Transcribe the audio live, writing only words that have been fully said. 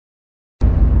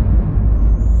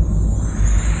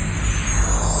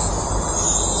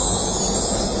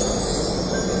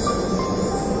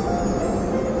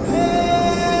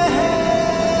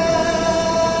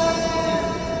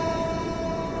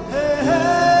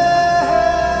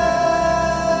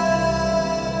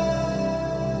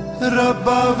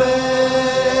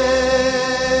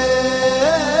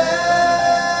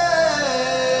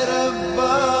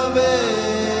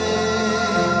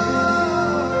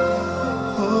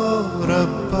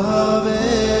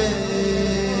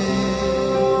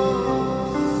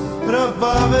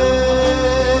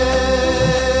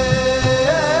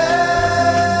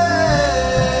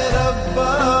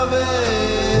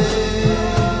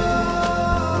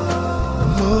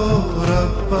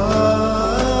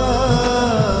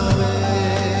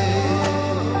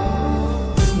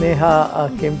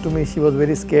Sneha came to me. She was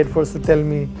very scared first to tell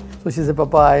me. So she said,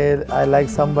 Papa, I like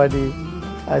somebody.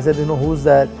 I said, who's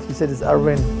that? She said, it's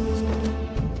Arvin.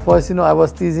 First, I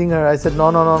was teasing her. I said,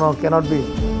 no, cannot be.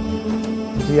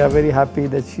 We are very happy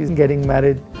that she's getting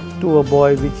married to a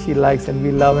boy which she likes and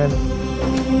we love him.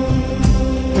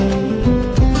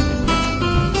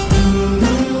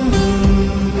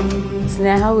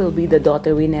 Sneha will be the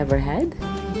daughter we never had,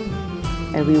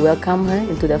 and we welcome her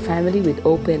into the family with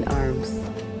open arms.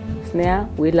 Sneha,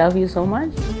 we love you so much.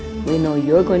 We know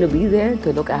you're going to be there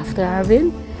to look after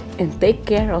Arvin and take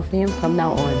care of him from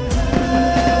now on.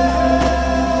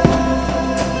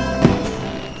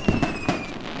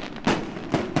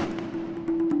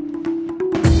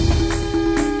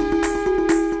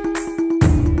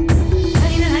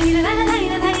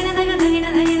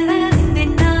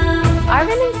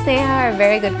 Arvin and Sneha are a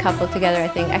very good couple together, I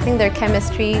think. I think their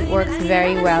chemistry works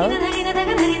very well.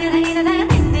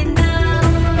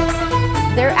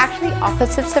 They're actually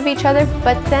opposites of each other,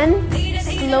 but then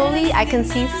slowly I can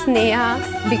see Sneha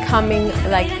becoming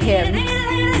like him.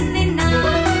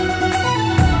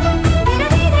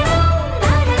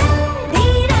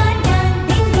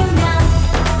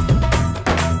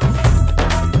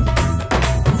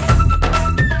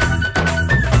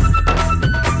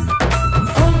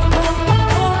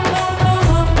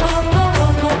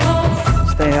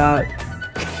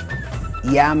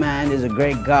 Yeah, man, is a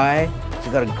great guy.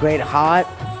 He's got a great heart.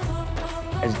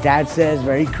 As Dad says,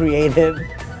 very creative.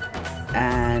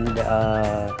 And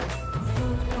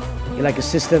you're like a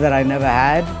sister that I never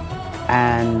had.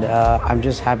 And I'm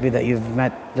just happy that you've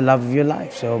met the love of your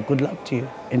life. So good luck to you.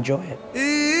 Enjoy it.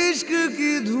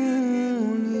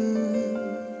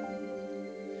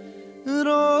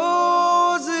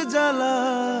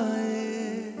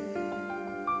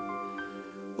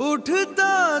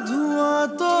 उठता धुआं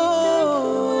तो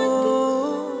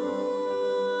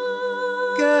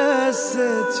कैसे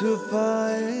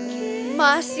छुपाए.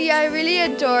 Masi, I really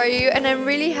adore you and I'm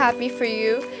really happy for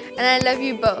you and I love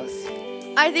you both.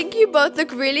 I think you both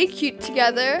look really cute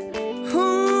together.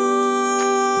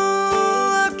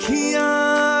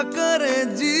 अखियां करे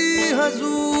जी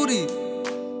हजूरी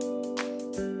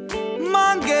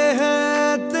मांगे है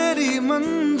तेरी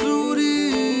मंजूरी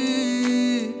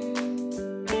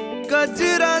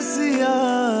कजरा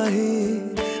सियाही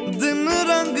दिन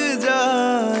रंग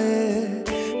जाए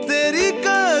तेरी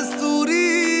कस्तूरी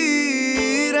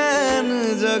रैन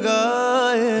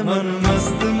जगाए मन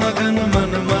मस्त मगन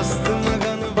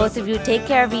Both of you take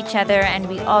care of each other and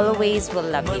we always will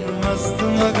love you.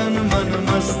 मन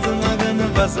मस्त मगन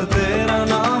बस तेरा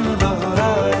नाम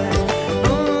दोहराए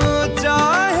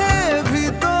चाहे भी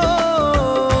तो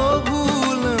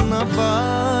भूल न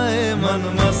पाए मन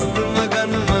मस्त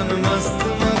मगन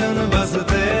बस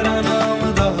तेरा नाम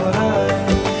दोहराए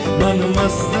मन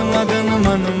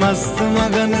मस्त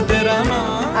मगन तेरा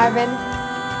नाम. Arvin,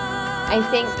 I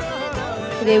think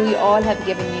today we all have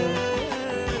given you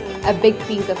a big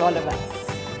piece of all of us.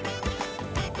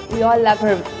 We all love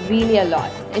her really a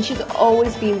lot and she's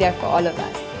always been there for all of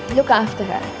us. Look after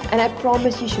her and I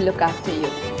promise you she'll look after you.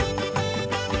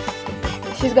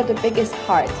 She's got the biggest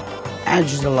heart. And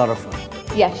she's a lot of fun.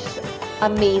 Yes,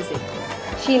 amazing.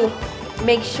 She'll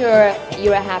make sure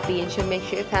you are happy and she'll make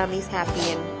sure your family's happy.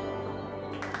 And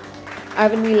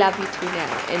Arvin, we love you too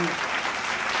now and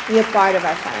you're part of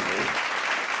our family.